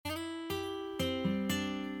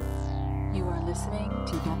listening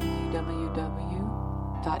to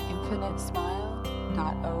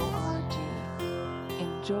www.infinitesmile.org.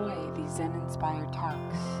 Enjoy these Zen-inspired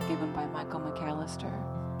talks given by Michael McAllister.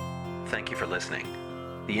 Thank you for listening.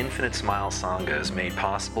 The Infinite Smile Sangha is made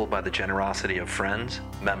possible by the generosity of friends,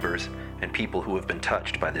 members, and people who have been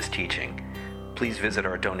touched by this teaching. Please visit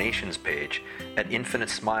our donations page at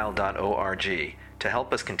infinitesmile.org to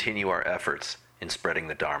help us continue our efforts in spreading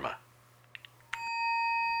the Dharma.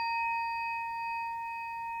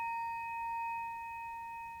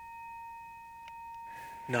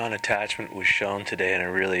 Non-attachment was shown today in a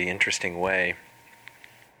really interesting way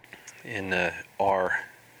in our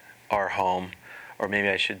home, or maybe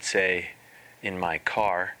I should say in my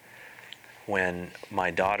car, when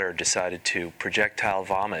my daughter decided to projectile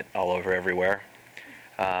vomit all over everywhere.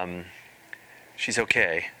 She's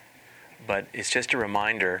okay, but it's just a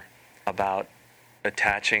reminder about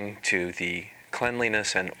attaching to the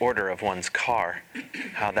cleanliness and order of one's car,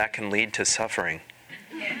 how that can lead to suffering.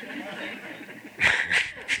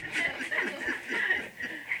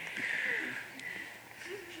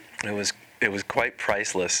 It was quite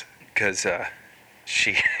priceless, because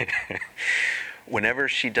she, whenever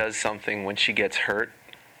she does something, when she gets hurt,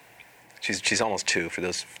 she's almost 2. For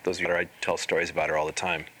those of you that I tell stories about her all the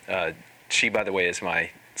time. She, by the way, is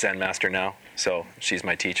my Zen master now, so she's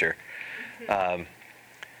my teacher.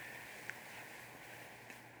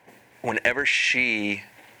 Whenever she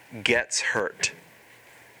gets hurt,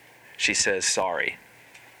 she says sorry.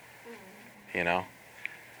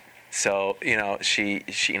 So she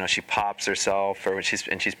pops herself, or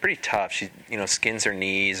she's pretty tough. She skins her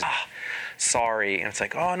knees. Sorry, and it's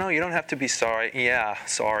like, oh no, you don't have to be sorry. Yeah,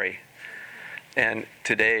 sorry. And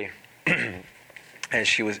today, as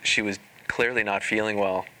she was clearly not feeling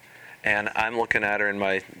well, and I'm looking at her in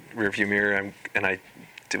my rearview mirror,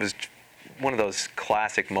 it was one of those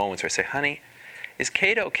classic moments where I say, honey, is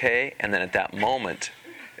Kate okay? And then at that moment,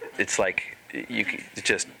 it's like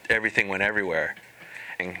just everything went everywhere.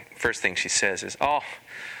 And first thing she says is, "Oh,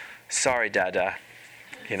 sorry, Dada,"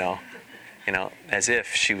 as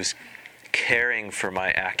if she was caring for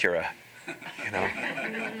my Acura,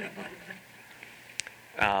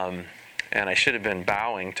 and I should have been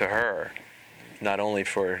bowing to her, not only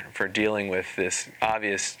for dealing with this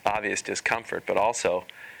obvious discomfort, but also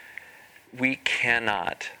we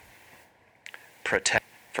cannot protect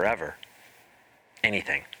forever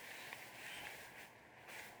anything.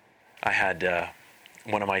 I had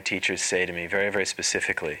one of my teachers say to me very, very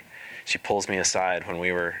specifically, she pulls me aside when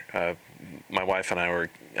we were, my wife and I were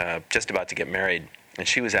just about to get married, and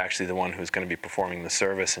she was actually the one who was going to be performing the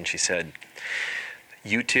service, and she said,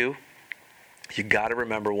 you two, you got to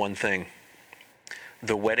remember one thing.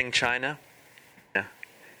 The wedding china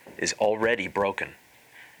is already broken.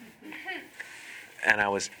 And I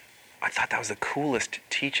thought that was the coolest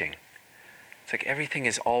teaching. It's like everything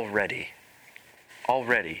is already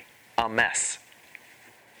a mess.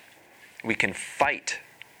 We can fight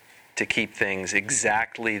to keep things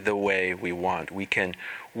exactly the way we want. We can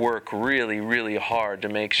work really, really hard to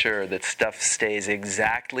make sure that stuff stays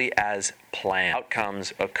exactly as planned.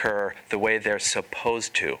 Outcomes occur the way they're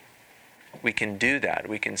supposed to. We can do that.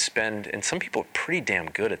 We can spend, and some people are pretty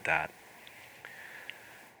damn good at that.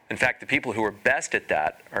 In fact, the people who are best at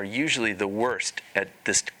that are usually the worst at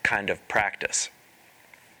this kind of practice.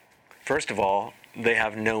 First of all, they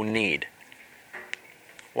have no need.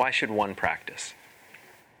 Why should one practice?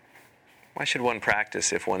 Why should one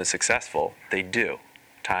practice if one is successful? They do,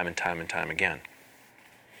 time and time and time again.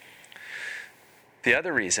 The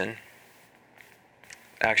other reason,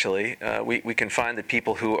 actually, we can find that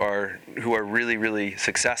people who are really, really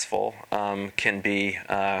successful can be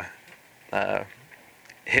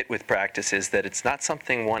hit with practice is that it's not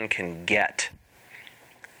something one can get.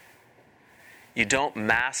 You don't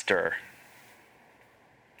master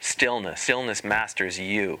stillness. Stillness masters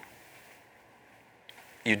you.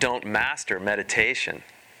 You don't master meditation.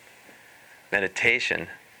 Meditation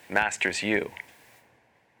masters you.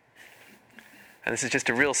 And this is just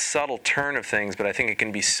a real subtle turn of things, but I think it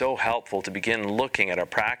can be so helpful to begin looking at our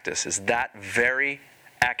practice as that very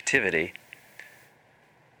activity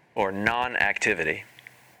or non-activity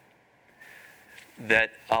that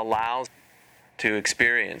allows to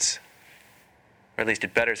experience, or at least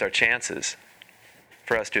it betters our chances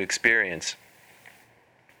for us to experience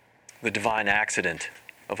the divine accident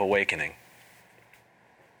of awakening.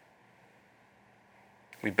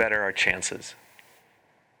 We better our chances.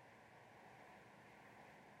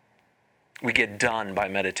 We get done by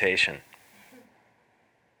meditation.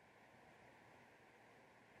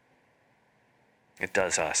 It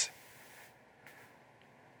does us.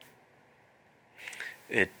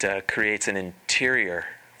 it creates an interior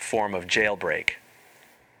form of jailbreak.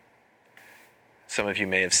 Some of you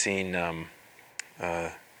may have seen the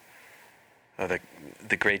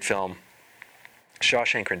great film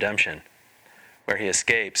Shawshank Redemption, where he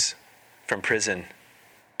escapes from prison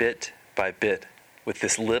bit by bit with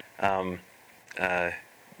this little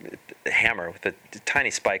hammer with a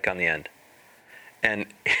tiny spike on the end. And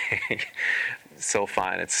so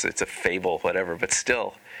fine, it's a fable, whatever, but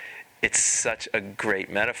still, it's such a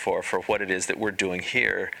great metaphor for what it is that we're doing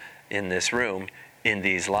here in this room, in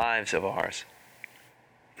these lives of ours.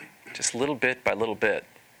 Just little bit by little bit,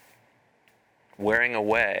 wearing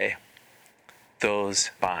away those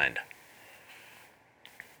bind.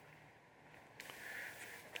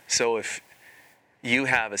 So if you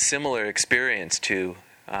have a similar experience to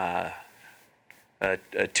a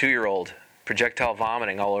 2-year-old projectile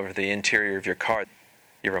vomiting all over the interior of your car,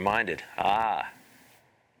 you're reminded,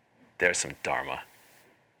 there's some Dharma.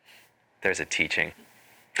 There's a teaching.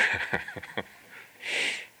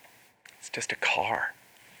 It's just a car.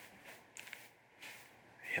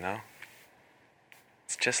 You know?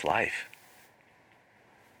 It's just life.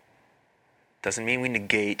 Doesn't mean we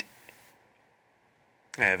negate.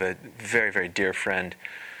 I have a very, very dear friend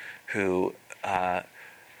who, up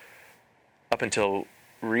until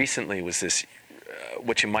recently, was this,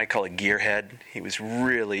 what you might call a gearhead. He was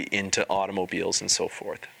really into automobiles and so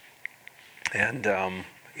forth. And,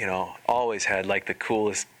 always had like the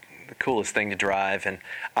coolest thing to drive. And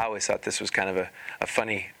I always thought this was kind of a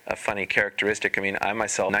funny characteristic. I mean, I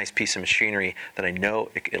myself, a nice piece of machinery that I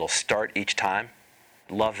know it'll start each time.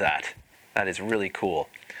 Love that. That is really cool.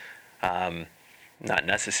 Not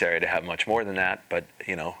necessary to have much more than that, but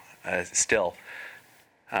still,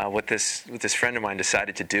 what this friend of mine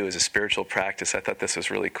decided to do as a spiritual practice, I thought this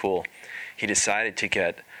was really cool. He decided to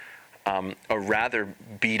get a rather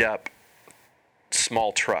beat up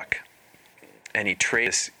small truck, and he traded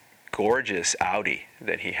this gorgeous Audi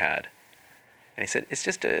that he had. And he said, "It's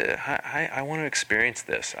just I want to experience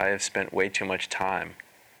this. I have spent way too much time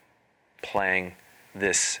playing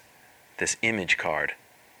this image card.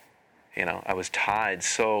 I was tied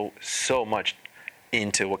so much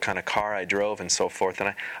into what kind of car I drove and so forth,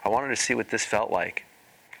 and I wanted to see what this felt like."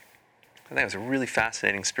 I think it was a really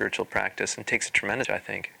fascinating spiritual practice and takes a tremendous, I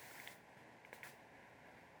think.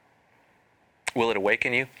 Will it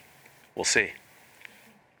awaken you? We'll see.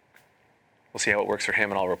 We'll see how it works for him,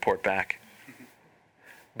 and I'll report back.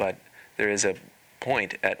 But there is a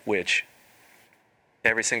point at which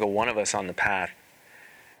every single one of us on the path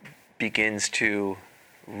begins to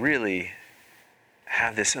really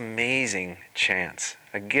have this amazing chance,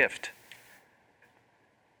 a gift,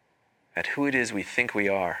 at who it is we think we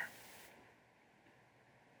are.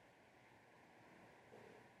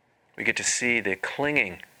 We get to see the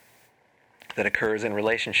clinging that occurs in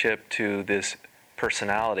relationship to this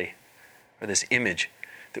personality or this image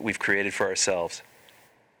that we've created for ourselves.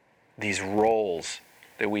 These roles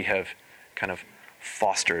that we have kind of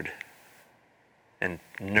fostered and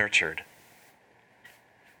nurtured.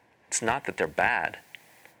 It's not that they're bad.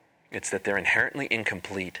 It's that they're inherently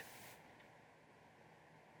incomplete.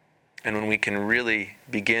 And when we can really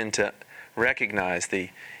begin to recognize the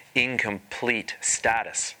incomplete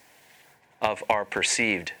status of our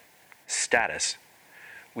perceived status,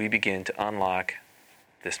 we begin to unlock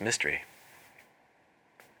this mystery.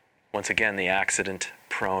 Once again, the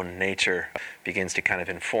accident-prone nature begins to kind of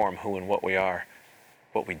inform who and what we are,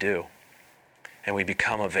 what we do, and we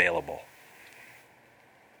become available.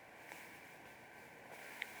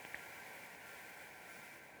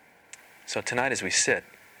 So tonight as we sit,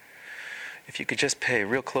 if you could just pay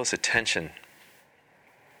real close attention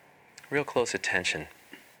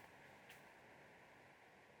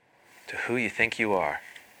to who you think you are.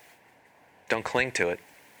 Don't cling to it.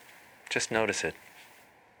 Just notice it.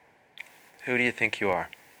 Who do you think you are?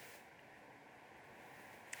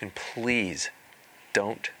 And please,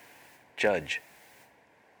 don't judge.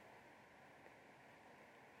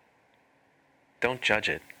 Don't judge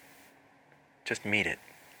it. Just meet it.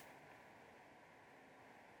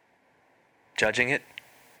 Judging it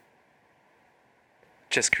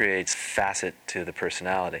just creates facet to the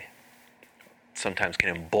personality. Sometimes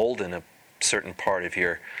can embolden a certain part of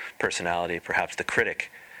your personality, perhaps the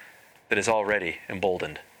critic, that is already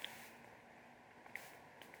emboldened.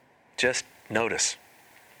 Just notice.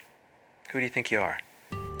 Who do you think you are?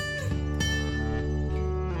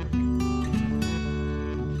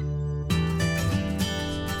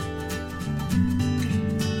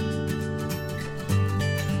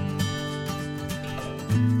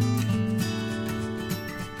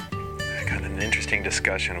 I got an interesting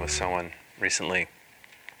discussion with someone recently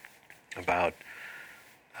about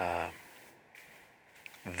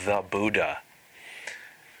the Buddha.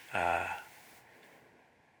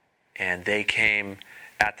 And they came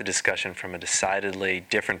at the discussion from a decidedly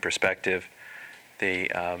different perspective. They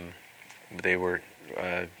were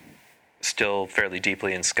still fairly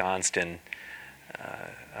deeply ensconced in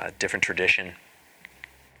a different tradition,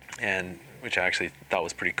 and which I actually thought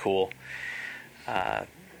was pretty cool.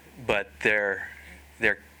 But their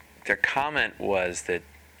comment was that,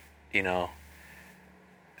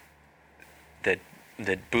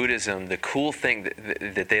 that Buddhism, the cool thing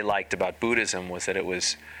that they liked about Buddhism was that it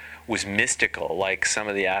was mystical, like some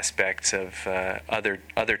of the aspects of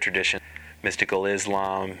other traditions, mystical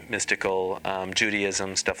Islam, mystical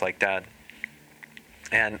Judaism, stuff like that.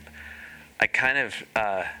 And I kind of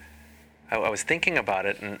I was thinking about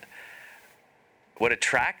it, and what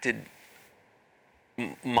attracted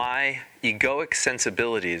my egoic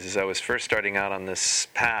sensibilities as I was first starting out on this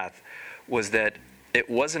path was that it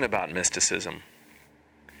wasn't about mysticism.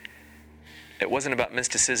 It wasn't about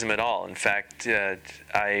mysticism at all. In fact,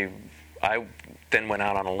 I then went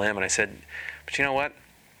out on a limb and I said, but you know what?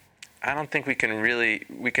 I don't think we can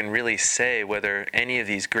really say whether any of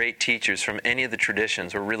these great teachers from any of the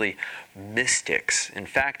traditions were really mystics. In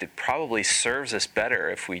fact, it probably serves us better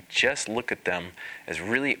if we just look at them as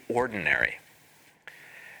really ordinary.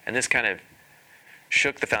 And this kind of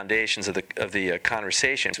shook the foundations of the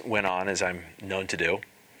conversation. Went on, as I'm known to do.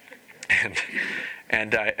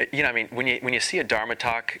 And when you see a Dharma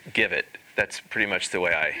talk, give it. That's pretty much the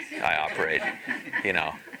way I operate.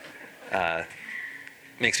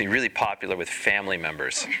 Makes me really popular with family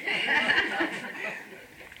members.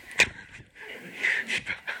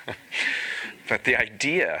 But the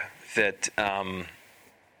idea that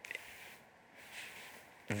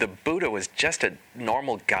the Buddha was just a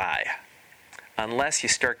normal guy, unless you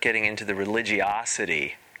start getting into the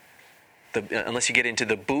religiosity, unless you get into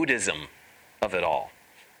the Buddhism of it all.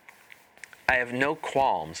 I have no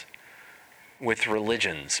qualms with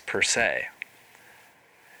religions per se,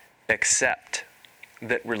 except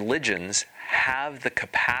that religions have the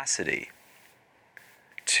capacity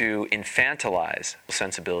to infantilize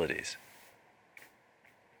sensibilities.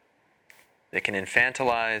 They can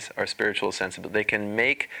infantilize our spiritual sensibilities. They can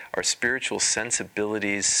make our spiritual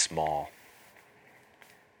sensibilities small.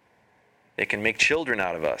 They can make children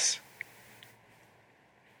out of us.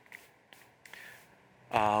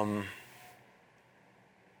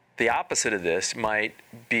 The opposite of this might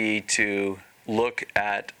be to look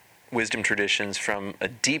at wisdom traditions from a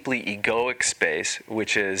deeply egoic space,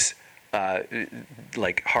 which is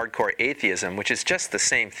like hardcore atheism, which is just the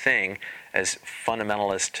same thing as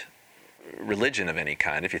fundamentalist religion of any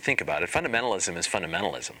kind. If you think about it, fundamentalism is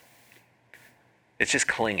fundamentalism. It's just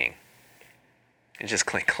clinging. It's just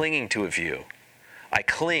clinging to a view. I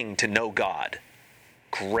cling to no God.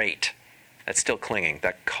 Great. That's still clinging.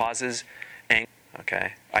 That causes anger.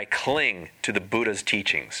 Okay? I cling to the Buddha's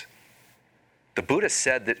teachings. The Buddha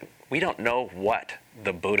said that we don't know what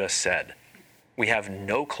the Buddha said. We have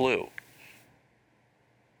no clue.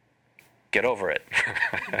 Get over it.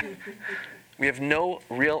 We have no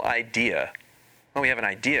real idea. Well, we have an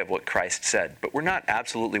idea of what Christ said, but we're not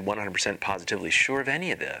absolutely 100% positively sure of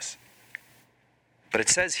any of this. But it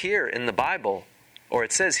says here in the Bible, or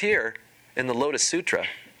it says here in the Lotus Sutra,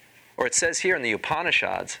 or it says here in the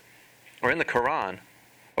Upanishads, or in the Quran,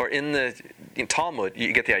 or in the Talmud,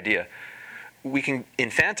 you get the idea. We can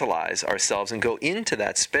infantilize ourselves and go into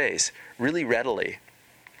that space really readily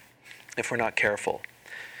if we're not careful.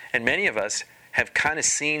 And many of us have kind of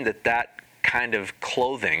seen that kind of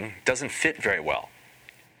clothing doesn't fit very well.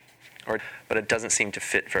 But it doesn't seem to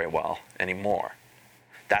fit very well anymore.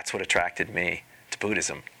 That's what attracted me to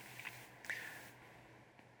Buddhism.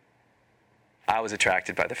 I was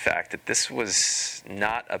attracted by the fact that this was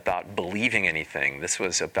not about believing anything. This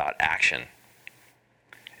was about action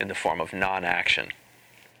in the form of non-action.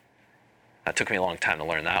 It took me a long time to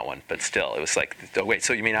learn that one, but still, it was like, oh, wait,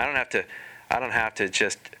 so you mean I don't have to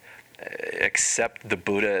just accept the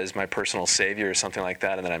Buddha as my personal savior or something like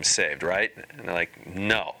that, and then I'm saved, right? And they're like,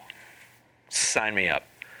 no, sign me up.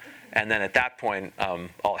 And then at that point,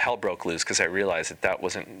 all hell broke loose because I realized that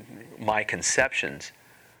wasn't my conceptions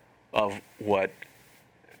of what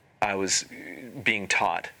I was being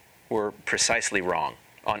taught were precisely wrong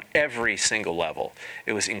on every single level.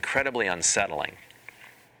 It was incredibly unsettling.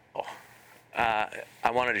 I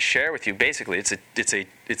wanted to share with you. Basically, it's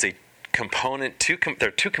a component. There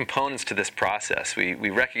are two components to this process. We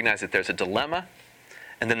recognize that there's a dilemma,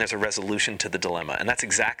 and then there's a resolution to the dilemma, and that's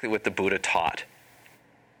exactly what the Buddha taught.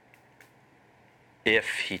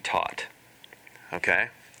 If he taught, okay.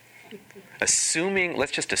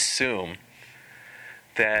 Let's just assume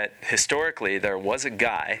that historically there was a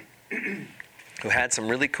guy who had some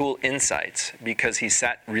really cool insights because he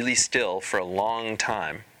sat really still for a long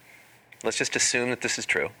time. Let's just assume that this is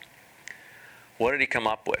true. What did he come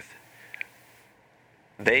up with?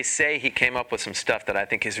 They say he came up with some stuff that I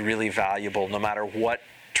think is really valuable no matter what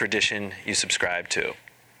tradition you subscribe to.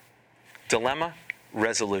 Dilemma,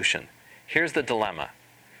 resolution. Here's the dilemma.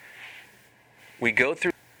 We go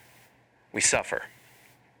through, we suffer.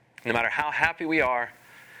 No matter how happy we are,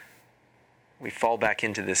 we fall back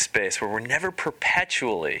into this space where we're never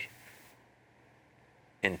perpetually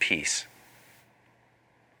in peace.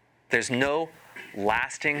 There's no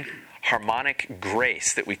lasting harmonic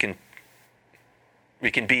grace that we can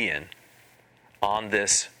be in on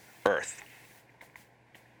this earth.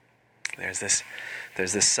 There's this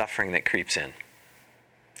suffering that creeps in.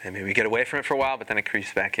 And maybe we get away from it for a while, but then it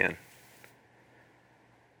creeps back in.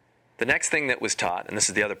 The next thing that was taught, and this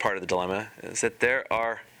is the other part of the dilemma, is that there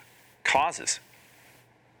are causes.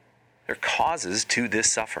 There are causes to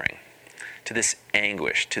this suffering, to this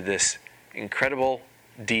anguish, to this incredible,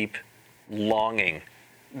 deep longing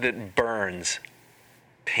that burns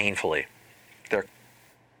painfully.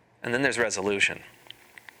 And then there's resolution.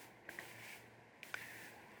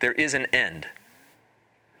 There is an end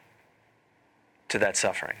to that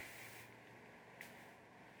suffering.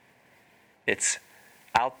 It's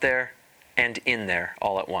out there and in there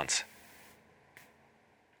all at once.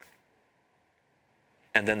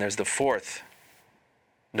 And then there's the fourth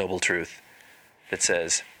noble truth that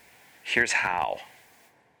says, here's how.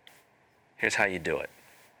 Here's how you do it.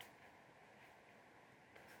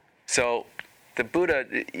 So the Buddha,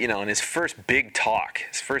 in his first big talk,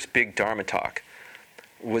 his first big Dharma talk,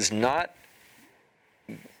 was not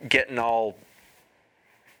getting all,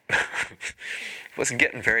 wasn't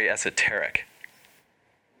getting very esoteric.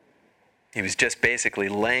 He was just basically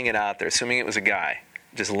laying it out there, assuming it was a guy,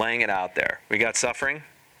 just laying it out there. We got suffering,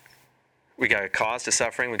 we got a cause to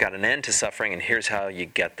suffering, we got an end to suffering, and here's how you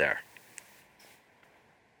get there.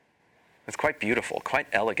 It's quite beautiful, quite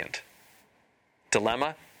elegant.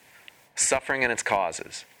 Dilemma, suffering and its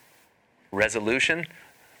causes. Resolution,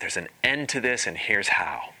 there's an end to this, and here's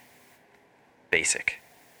how. Basic.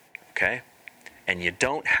 Okay? And you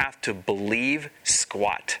don't have to believe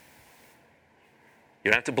squat.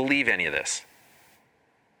 You don't have to believe any of this.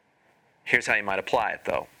 Here's how you might apply it,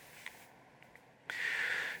 though.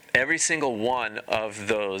 Every single one of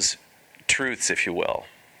those truths, if you will,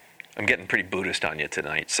 I'm getting pretty Buddhist on you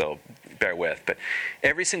tonight, so bear with, but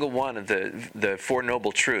every single one of the Four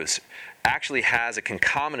Noble Truths actually has a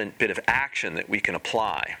concomitant bit of action that we can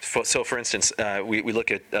apply. So for instance, we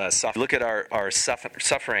look at our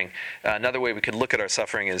suffering. Another way we could look at our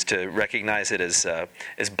suffering is to recognize it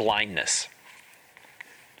as blindness.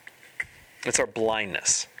 It's our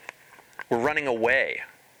blindness. We're running away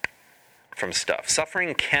from stuff.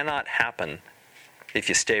 Suffering cannot happen if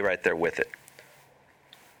you stay right there with it.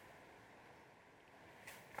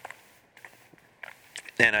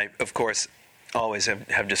 And I, of course, always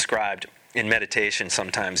have described in meditation,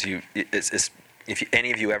 sometimes if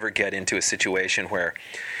any of you ever get into a situation where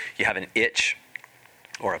you have an itch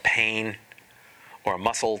or a pain or a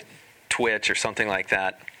muscle twitch or something like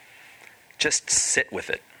that, just sit with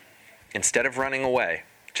it. Instead of running away,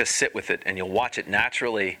 just sit with it, and you'll watch it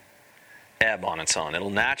naturally ebb on its own.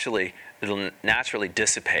 It'll naturally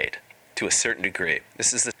dissipate to a certain degree.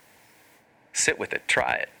 Sit with it.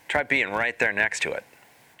 Try it. Try being right there next to it.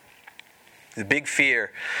 The big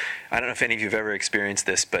fear, I don't know if any of you have ever experienced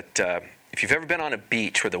this, but if you've ever been on a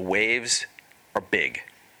beach where the waves are big,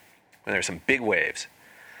 when there's some big waves,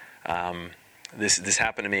 this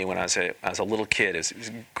happened to me when I was a little kid. It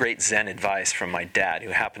was great Zen advice from my dad,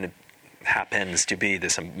 who happens to be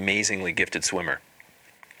this amazingly gifted swimmer.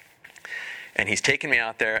 And he's taken me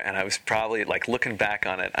out there, and I was probably, looking back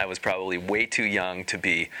on it, I was probably way too young to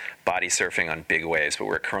be body surfing on big waves. But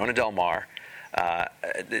we're at Corona del Mar,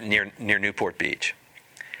 near Newport Beach.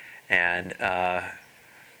 And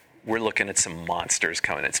we're looking at some monsters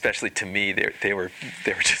coming, especially to me, they were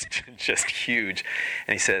just huge.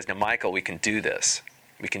 And he says, "Now, Michael, we can do this.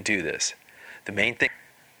 We can do this. The main thing,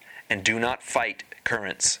 and do not fight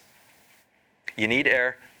currents. You need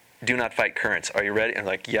air, do not fight currents. Are you ready?" I'm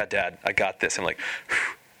like, "Yeah, Dad, I got this." I'm like,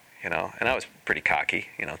 and I was pretty cocky,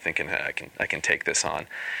 thinking, hey, I can take this on.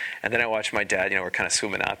 And then I watched my dad, we're kind of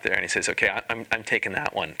swimming out there, and he says, "Okay, I'm taking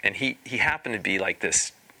that one." And he happened to be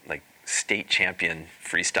this state champion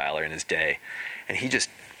freestyler in his day, and he just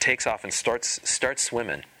takes off and starts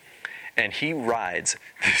swimming, and he rides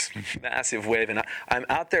this massive wave, and I'm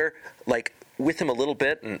out there with him a little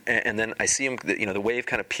bit, and then I see him, the wave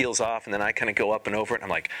kind of peels off, and then I kind of go up and over it, and I'm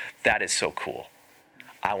like, that is so cool.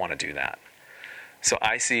 I want to do that. So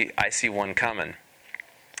I see one coming.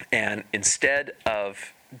 And instead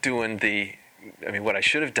of doing what I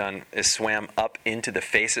should have done is swam up into the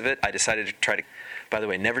face of it. I decided to try to, by the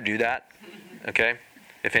way, never do that, okay?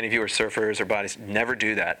 If any of you are surfers or bodies, never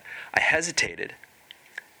do that. I hesitated,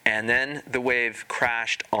 and then the wave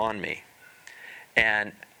crashed on me.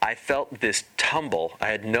 And I felt this tumble. I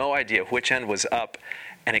had no idea which end was up,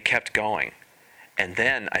 and it kept going. And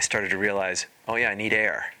then I started to realize, oh yeah, I need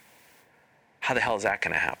air. How the hell is that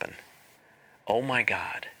going to happen? Oh my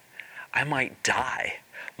God, I might die.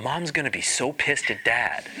 Mom's going to be so pissed at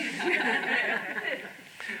Dad.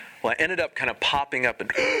 Well, I ended up kind of popping up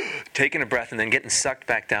and taking a breath and then getting sucked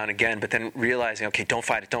back down again, but then realizing, okay, don't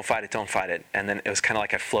fight it. And then it was kind of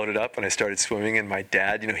like I floated up and I started swimming, and my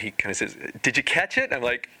dad, he kind of says, did you catch it? I'm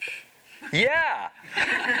like, yeah.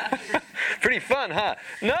 Pretty fun, huh?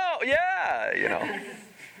 No, yeah,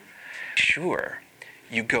 Sure,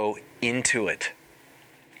 you go into it.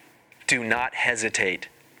 Do not hesitate.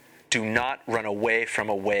 Do not run away from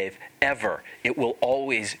a wave, ever. It will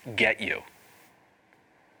always get you.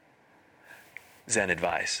 Zen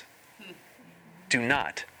advice. Do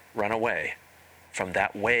not run away from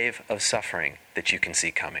that wave of suffering that you can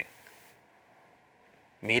see coming.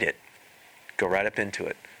 Meet it. Go right up into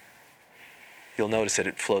it. You'll notice that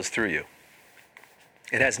it flows through you.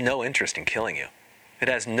 It has no interest in killing you. It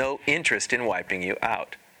has no interest in wiping you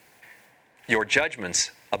out. Your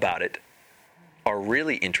judgments about it are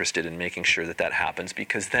really interested in making sure that that happens,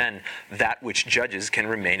 because then that which judges can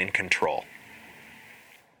remain in control.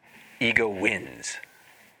 Ego wins.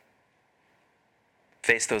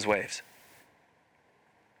 Face those waves.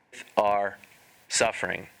 Our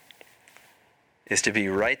suffering is to be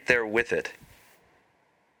right there with it.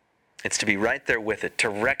 It's to be right there with it, to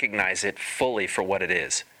recognize it fully for what it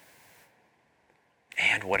is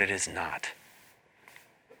and what it is not.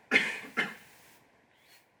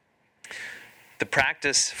 The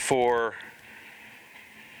practice for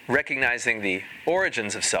recognizing the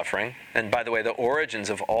origins of suffering, and by the way, the origins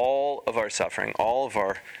of all of our suffering, all of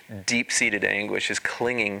our deep-seated anguish is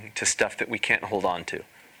clinging to stuff that we can't hold on to.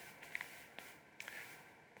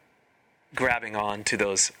 Grabbing on to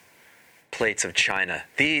those plates of china.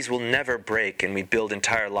 These will never break, and we build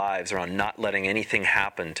entire lives around not letting anything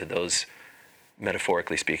happen to those,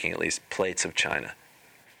 metaphorically speaking at least, plates of china.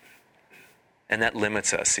 And that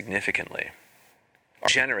limits us significantly.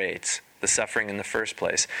 Generates the suffering in the first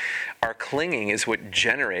place. Our clinging is what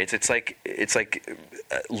generates. It's like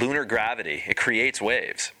lunar gravity. It creates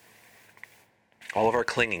waves. All of our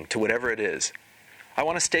clinging to whatever it is. I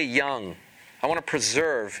want to stay young. I want to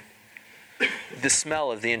preserve the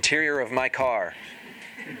smell of the interior of my car.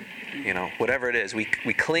 Whatever it is, we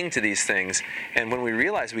cling to these things, and when we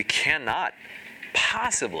realize we cannot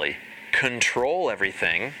possibly control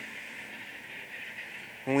everything,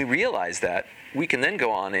 when we realize that, we can then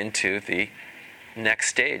go on into the next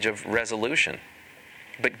stage of resolution.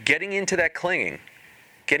 But getting into that clinging,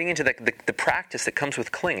 getting into the practice that comes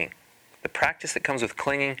with clinging,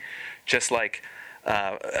 just like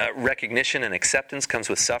recognition and acceptance comes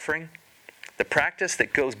with suffering, the practice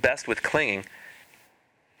that goes best with clinging,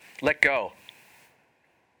 let go.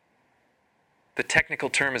 The technical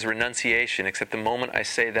term is renunciation, except the moment I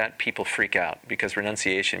say that, people freak out, because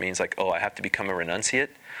renunciation means like, I have to become a renunciate.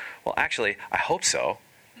 Well, actually, I hope so.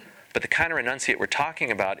 But the kind of renunciate we're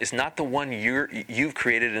talking about is not the one you've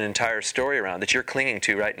created an entire story around that you're clinging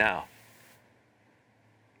to right now.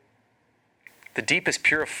 The deepest,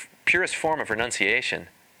 purest form of renunciation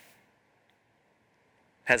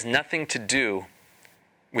has nothing to do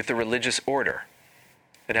with the religious order.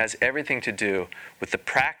 It has everything to do with the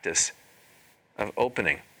practice of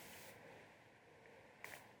opening.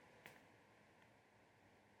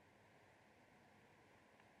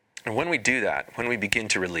 And when we do that, when we begin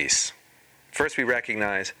to release, first we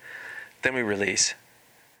recognize, then we release.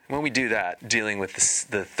 When we do that, dealing with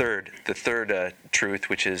the third truth,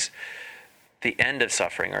 which is the end of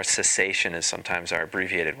suffering, or cessation is sometimes our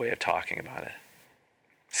abbreviated way of talking about it.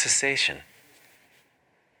 Cessation.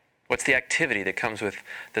 What's the activity that comes with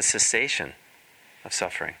the cessation of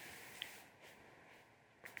suffering?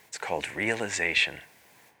 It's called realization.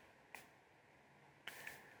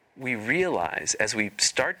 We realize as we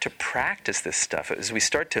start to practice this stuff, as we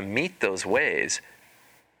start to meet those waves,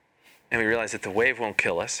 and we realize that the wave won't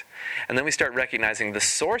kill us, and then we start recognizing the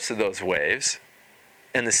source of those waves,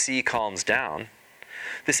 and the sea calms down,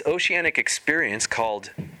 this oceanic experience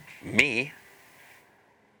called me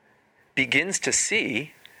begins to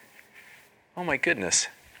see, oh my goodness,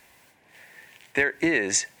 there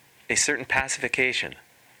is a certain pacification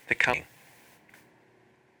that comes.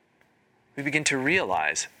 We begin to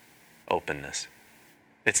realize openness.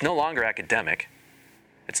 It's no longer academic.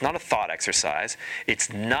 It's not a thought exercise.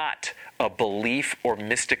 It's not a belief or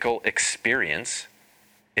mystical experience.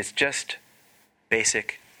 It's just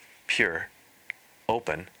basic, pure,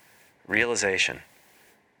 open realization.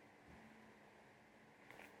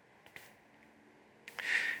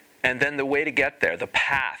 And then the way to get there, the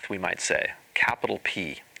path, we might say, capital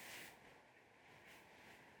P,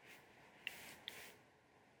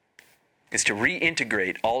 is to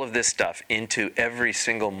reintegrate all of this stuff into every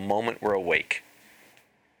single moment we're awake.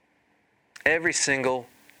 Every single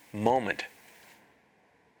moment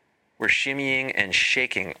we're shimmying and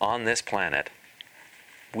shaking on this planet,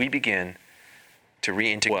 we begin to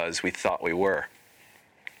reintegrate as we thought we were.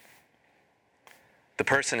 The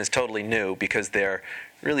person is totally new because they're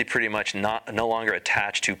really pretty much no longer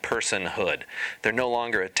attached to personhood. They're no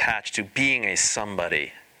longer attached to being a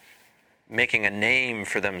somebody, making a name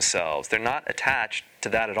for themselves. They're not attached to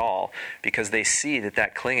that at all because they see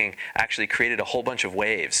that clinging actually created a whole bunch of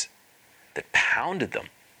waves that pounded them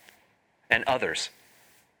and others.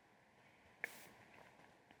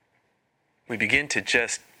 We begin to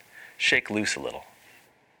just shake loose a little.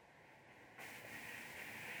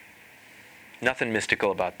 Nothing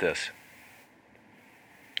mystical about this.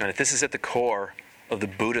 And if this is at the core of the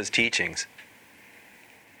Buddha's teachings,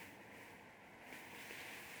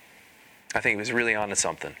 I think he was really onto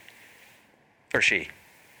something. Or she.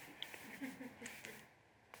 You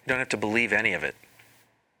don't have to believe any of it.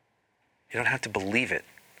 You don't have to believe it.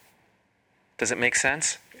 Does it make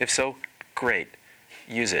sense? If so, great.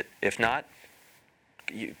 Use it. If not,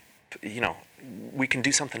 we can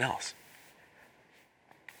do something else.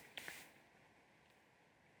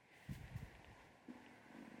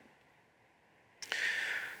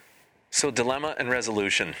 So, dilemma and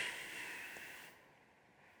resolution.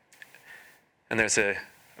 And there's a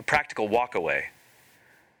practical walkaway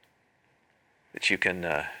that you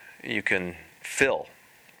can fill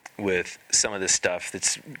with some of this stuff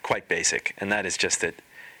that's quite basic, and that is just that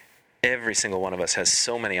every single one of us has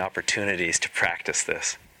so many opportunities to practice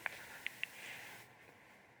this.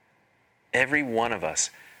 Every one of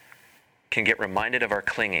us can get reminded of our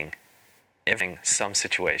clinging in some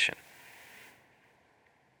situation.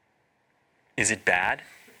 Is it bad?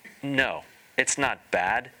 No, it's not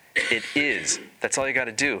bad. It is. That's all you got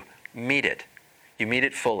to do. Meet it. You meet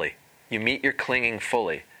it fully. You meet your clinging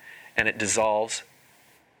fully, and it dissolves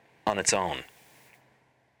on its own.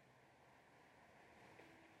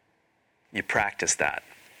 You practice that.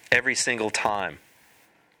 Every single time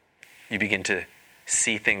you begin to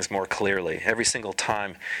see things more clearly. Every single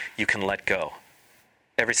time you can let go.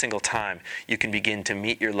 Every single time you can begin to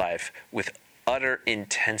meet your life with utter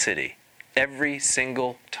intensity. Every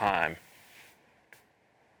single time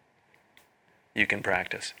you can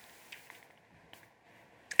practice.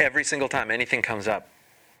 Every single time anything comes up,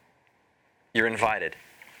 you're invited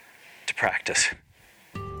to practice.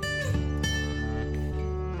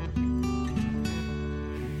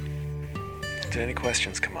 Did any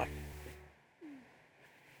questions come up?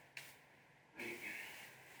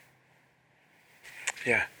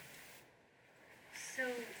 Yeah. So,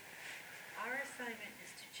 our assignment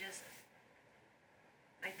is to just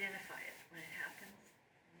identify it when it happens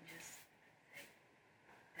and just say,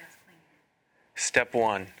 that's clinging. Step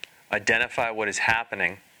 1, identify what is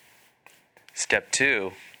happening. Step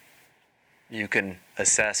 2, you can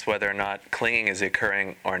assess whether or not clinging is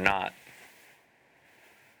occurring or not.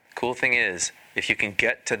 Cool thing is, if you can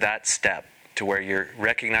get to that step, to where you're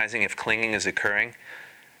recognizing if clinging is occurring,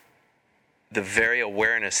 the very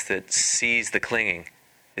awareness that sees the clinging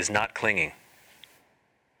is not clinging.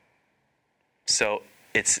 So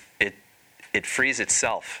it frees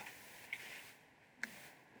itself.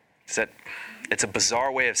 It's a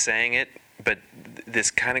bizarre way of saying it, but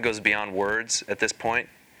this kind of goes beyond words at this point.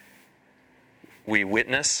 We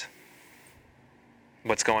witness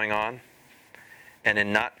what's going on, and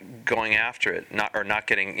in not going after it, not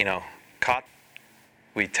getting caught,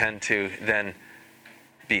 we tend to then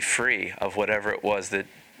be free of whatever it was that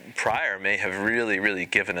prior may have really, really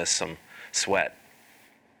given us some sweat.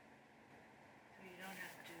 So you don't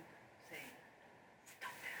have to say,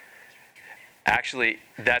 stop that. Actually,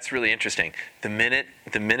 that's really interesting. The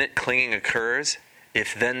minute clinging occurs,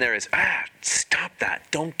 if then there is, stop that,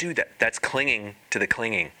 don't do that, that's clinging to the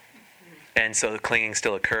clinging. And so the clinging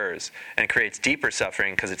still occurs and creates deeper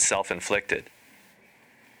suffering because it's self-inflicted.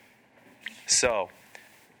 So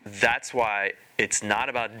that's why it's not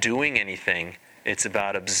about doing anything, it's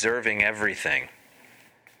about observing everything.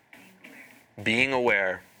 Being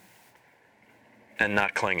aware and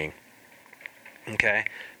not clinging. Okay?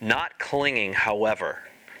 Not clinging, however,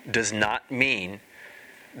 does not mean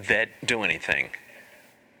that do anything.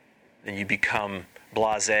 Then you become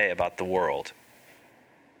blasé about the world.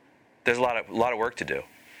 There's a lot of work to do.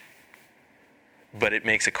 But it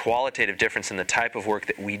makes a qualitative difference in the type of work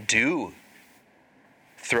that we do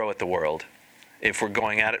throw at the world if we're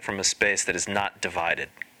going at it from a space that is not divided,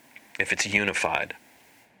 if it's unified.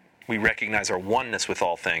 We recognize our oneness with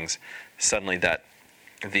all things. Suddenly that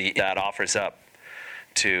offers up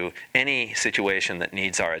to any situation that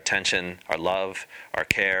needs our attention, our love, our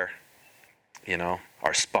care,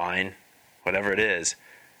 our spine, whatever it is,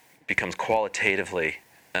 becomes qualitatively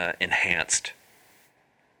enhanced.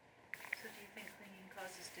 So do you think clinging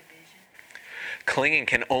causes division? Clinging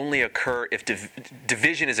can only occur if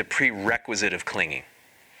division is a prerequisite of clinging.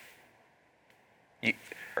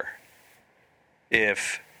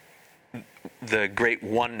 If the great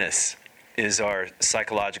oneness is our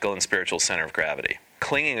psychological and spiritual center of gravity.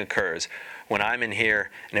 Clinging occurs when I'm in here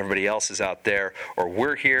and everybody else is out there, or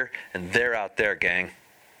we're here and they're out there, gang.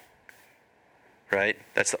 Right?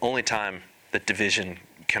 That's the only time that division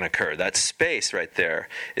can occur. That space right there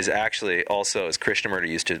is actually also, as Krishnamurti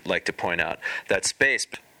used to like to point out, that space,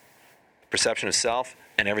 perception of self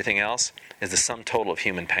and everything else, is the sum total of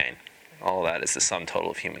human pain. All of that is the sum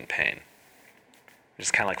total of human pain. Which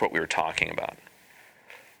is kind of like what we were talking about.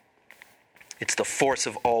 It's the force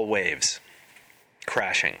of all waves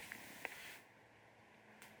crashing.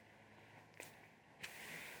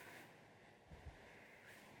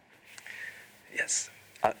 Yes,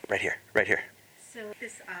 right here. So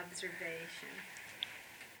this observation,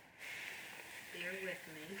 bear with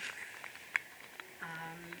me,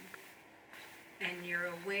 and you're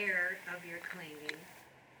aware of your clinging,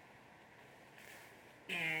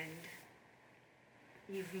 and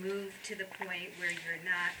you've moved to the point where you're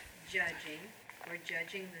not judging or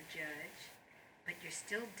judging the judge, but you're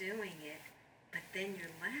still doing it, but then you're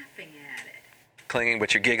laughing at it. Clinging,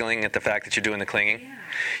 but you're giggling at the fact that you're doing the clinging?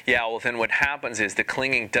 Yeah, well then what happens is the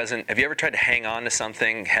clinging doesn't... Have you ever tried to hang on to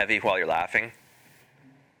something heavy while you're laughing?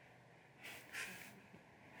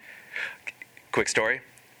 Quick story.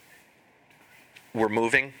 We're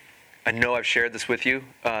moving. I know I've shared this with you,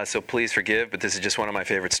 so please forgive, but this is just one of my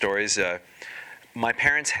favorite stories. My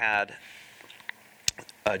parents had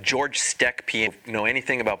a George Steck piano. If you know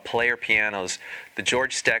anything about player pianos, the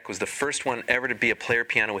George Steck was the first one ever to be a player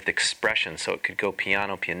piano with expression. So it could go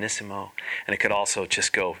piano, pianissimo, and it could also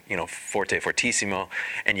just go, forte, fortissimo.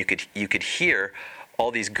 And you could hear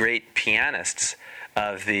all these great pianists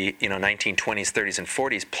of the 1920s, 30s, and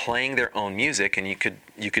 40s playing their own music, and you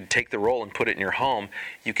could take the roll and put it in your home.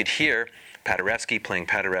 You could hear Paderewski playing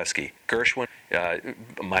Paderewski, Gershwin,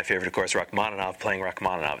 my favorite, of course, Rachmaninoff playing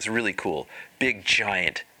Rachmaninoff. It's really cool. Big,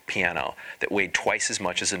 giant piano that weighed twice as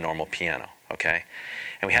much as a normal piano, okay?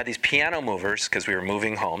 And we had these piano movers, because we were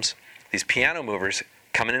moving homes, these piano movers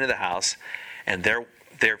coming into the house, and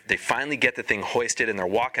they finally get the thing hoisted, and they're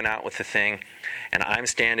walking out with the thing, and I'm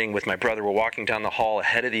standing with my brother. We're walking down the hall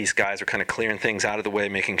ahead of these guys. We're kind of clearing things out of the way,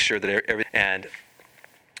 making sure that everything... And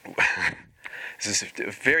this is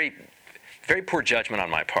very... very poor judgment on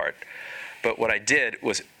my part. But what I did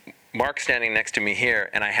was, Mark's standing next to me here,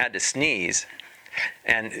 and I had to sneeze.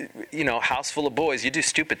 And, house full of boys, you do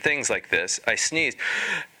stupid things like this. I sneezed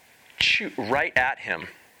right at him.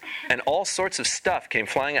 And all sorts of stuff came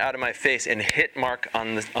flying out of my face and hit Mark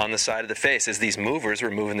on the side of the face as these movers were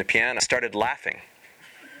moving the piano. I started laughing.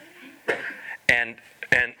 And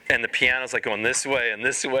the piano's like going this way, and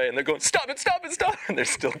they're going, stop it, and they're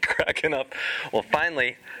still cracking up. Well,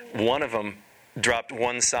 finally, one of them dropped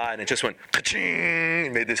one side, and it just went ka-ching,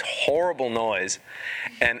 and made this horrible noise.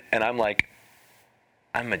 And I'm like,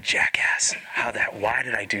 I'm a jackass. Why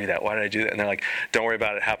did I do that? And they're like, don't worry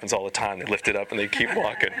about it, it happens all the time. They lift it up and they keep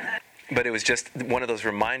walking. But it was just one of those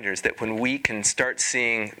reminders that when we can start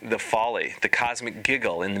seeing the folly, the cosmic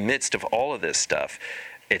giggle in the midst of all of this stuff,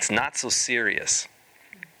 it's not so serious.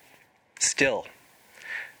 Still,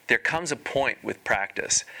 there comes a point with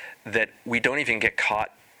practice that we don't even get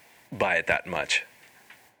caught by it that much.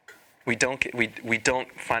 We don't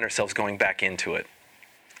find ourselves going back into it.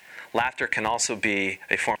 Laughter can also be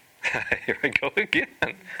a form... Here I go again.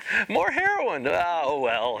 More heroin. Oh,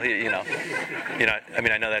 well,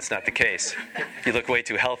 I know that's not the case. You look way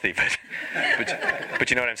too healthy, but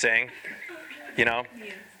you know what I'm saying?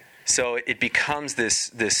 So it becomes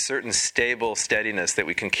this certain stable steadiness that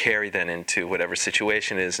we can carry then into whatever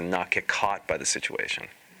situation is and not get caught by the situation.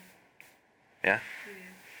 Yeah?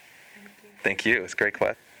 Thank you. It's a great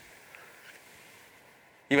question.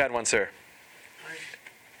 You had one, sir. I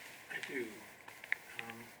do.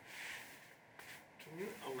 Can you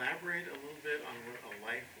elaborate a little bit on what a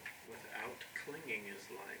life without clinging is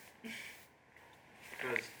like.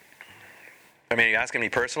 Because I mean, are you asking me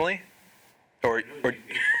personally? Or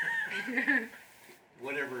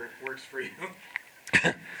whatever works for you.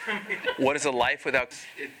 what is a life without...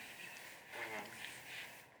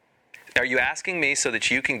 Are you asking me so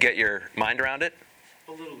that you can get your mind around it?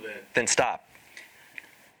 A little bit. Then stop.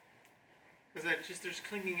 Because there's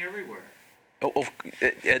clinging everywhere.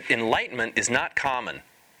 Enlightenment is not common.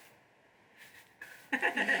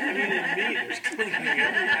 I mean, in me, there's clinging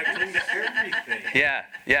everywhere. I cling to everything.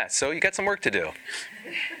 Yeah. So you got some work to do.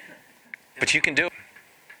 But you can do it.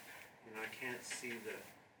 And I can't see the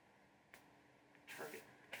target.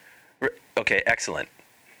 Okay, excellent.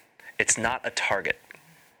 It's not a target.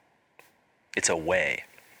 It's a way.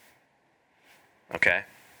 Okay?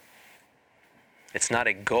 It's not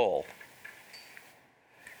a goal.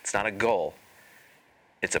 It's not a goal.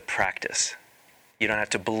 It's a practice. You don't have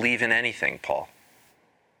to believe in anything, Paul.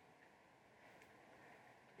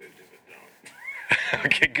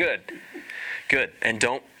 Okay, good. Good. And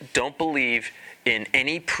don't believe in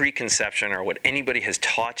any preconception or what anybody has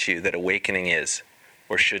taught you that awakening is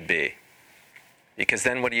or should be. Because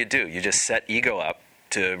then what do? You just set ego up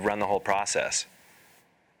to run the whole process.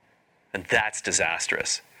 And that's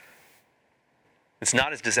disastrous. It's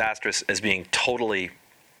not as disastrous as being totally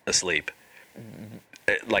asleep.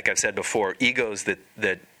 Like I've said before, egos that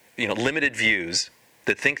limited views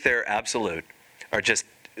that think they're absolute are just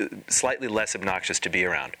slightly less obnoxious to be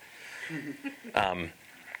around. And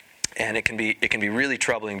it can be really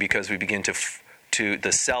troubling because we begin to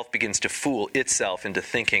the self begins to fool itself into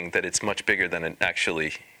thinking that it's much bigger than it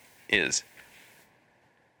actually is.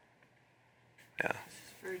 Yeah. This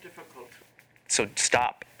is very difficult. So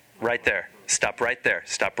stop right there. Stop right there.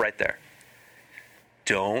 Stop right there.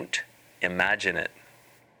 Don't imagine it.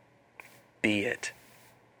 Be it.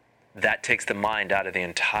 That takes the mind out of the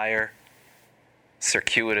entire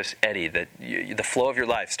circuitous eddy. That the flow of your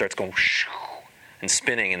life starts going and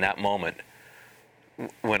spinning in that moment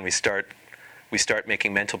when we start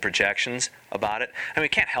making mental projections about it. I mean, we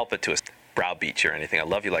can't help it to browbeat you or anything. I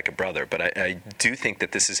love you like a brother, but I do think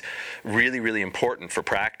that this is really, really important for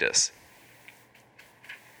practice.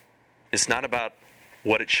 It's not about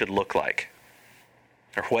what it should look like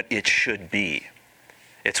or what it should be.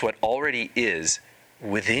 It's what already is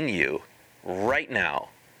within you right now,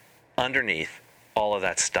 underneath all of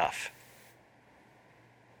that stuff.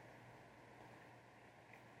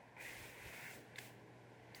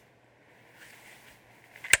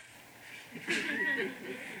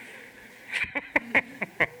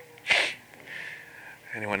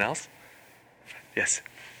 Anyone else? Yes.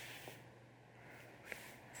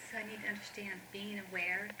 So I need to understand, being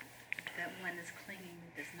aware that one is clinging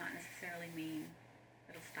does not necessarily mean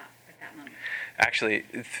it'll stop at that moment. Actually,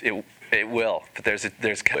 it will. But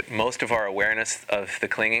there's most of our awareness of the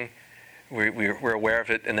clinging, we're aware of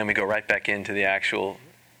it, and then we go right back into the actual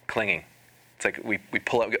clinging. It's like we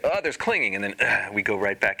pull out, there's clinging, and then we go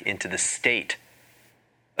right back into the state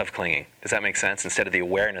of clinging. Does that make sense? Instead of the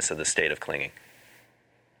awareness of the state of clinging.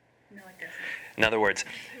 No, it doesn't. In other words,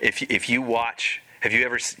 if you watch, have you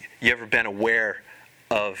ever been aware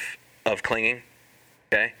of clinging?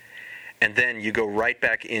 Okay? And then you go right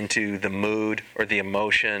back into the mood or the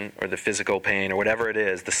emotion or the physical pain or whatever it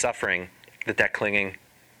is, the suffering that clinging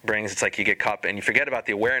brings. It's like you get caught and you forget about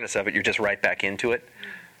the awareness of it, you're just right back into it.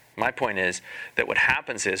 My point is that what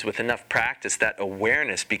happens is with enough practice, that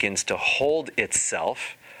awareness begins to hold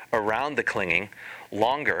itself around the clinging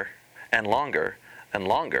longer and longer and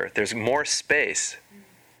longer. There's more space.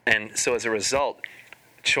 And so as a result,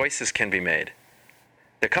 choices can be made.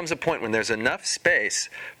 There comes a point when there's enough space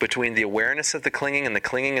between the awareness of the clinging and the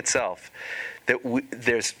clinging itself that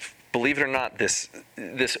there's, believe it or not, this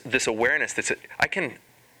awareness that's I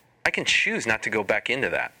can choose not to go back into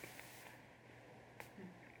that.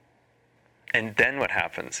 And then what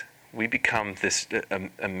happens? We become this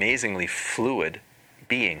amazingly fluid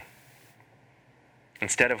being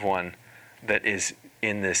instead of one that is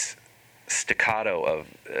in this staccato of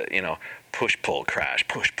push pull crash,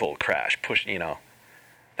 push pull crash, push,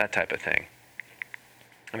 that type of thing.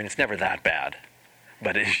 I mean, it's never that bad,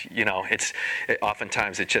 but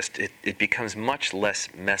oftentimes it becomes much less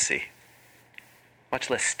messy, much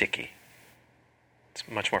less sticky. It's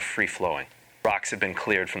much more free flowing. Rocks have been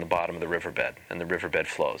cleared from the bottom of the riverbed, and the riverbed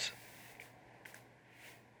flows.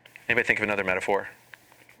 Anybody think of another metaphor?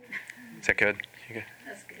 Is that good? You good?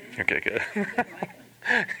 That's good. Okay, good.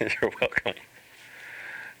 You're welcome.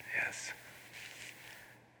 Yes.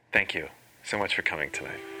 Thank you so much for coming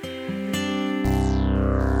tonight.